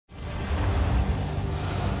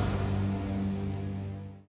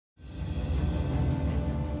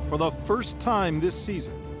For the first time this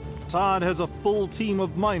season, Todd has a full team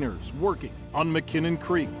of miners working on McKinnon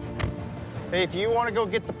Creek. Hey, if you want to go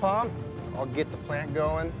get the pump, I'll get the plant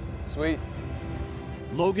going. Sweet.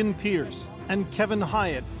 Logan Pierce and Kevin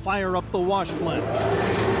Hyatt fire up the wash plant.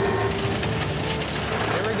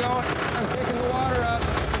 Here we go. I'm picking the water up.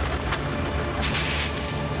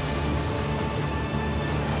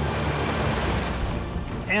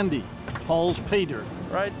 Andy hauls pay dirt.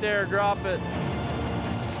 Right there, drop it.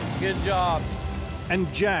 Good job.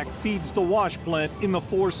 And Jack feeds the wash plant in the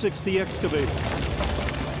 460 excavator.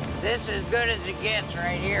 This is as good as it gets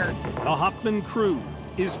right here. The Hoffman crew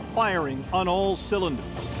is firing on all cylinders.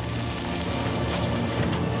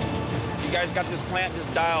 You guys got this plant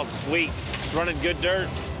just dialed. Sweet. It's running good dirt.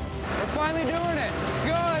 We're finally doing it.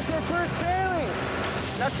 Go, that's our first tailings.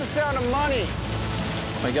 That's the sound of money.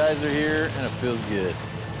 My guys are here, and it feels good.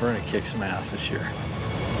 We're gonna kick some ass this year.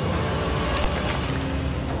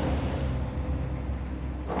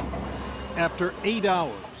 After 8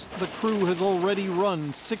 hours, the crew has already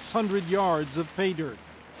run 600 yards of pay dirt.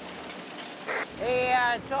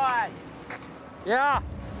 Hey, Todd, Yeah.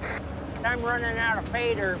 I'm running out of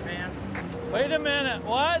pay dirt, man. Wait a minute.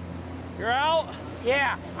 What? You're out?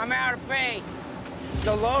 Yeah, I'm out of pay.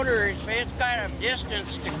 The loader, it's got a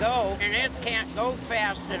distance to go, and it can't go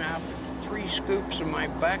fast enough. 3 scoops of my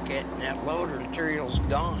bucket, and that loader material's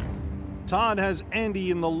gone. Todd has Andy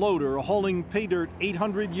in the loader hauling pay dirt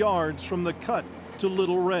 800 yards from the cut to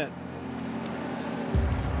Little Red.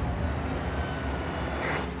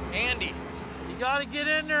 Andy, you gotta get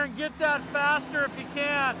in there and get that faster if you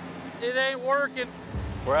can. It ain't working.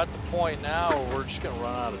 We're at the point now where we're just gonna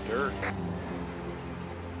run out of dirt.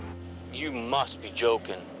 You must be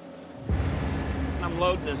joking. I'm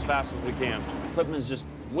loading as fast as we can. Equipment's just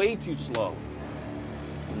way too slow.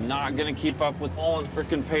 I'm not gonna keep up with hauling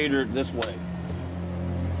frickin' pay dirt this way.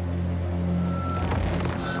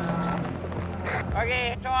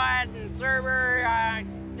 Okay, Todd and Thurber,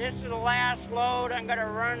 this is the last load. I'm gonna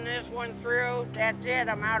run this one through. That's it,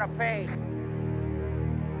 I'm out of pay.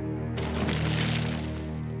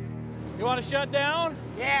 You wanna shut down?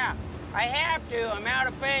 Yeah, I have to, I'm out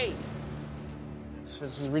of pay.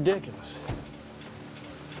 This is ridiculous.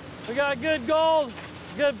 We got good gold,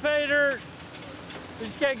 good pay dirt. We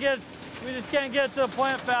just can't get to the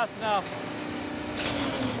plant fast enough.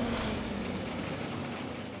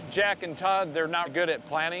 Jack and Todd, they're not good at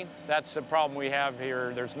planning. That's the problem we have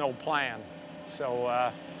here. There's no plan.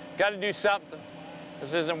 So, got to do something.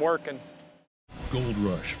 This isn't working. Gold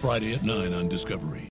Rush, Friday at 9 on Discovery.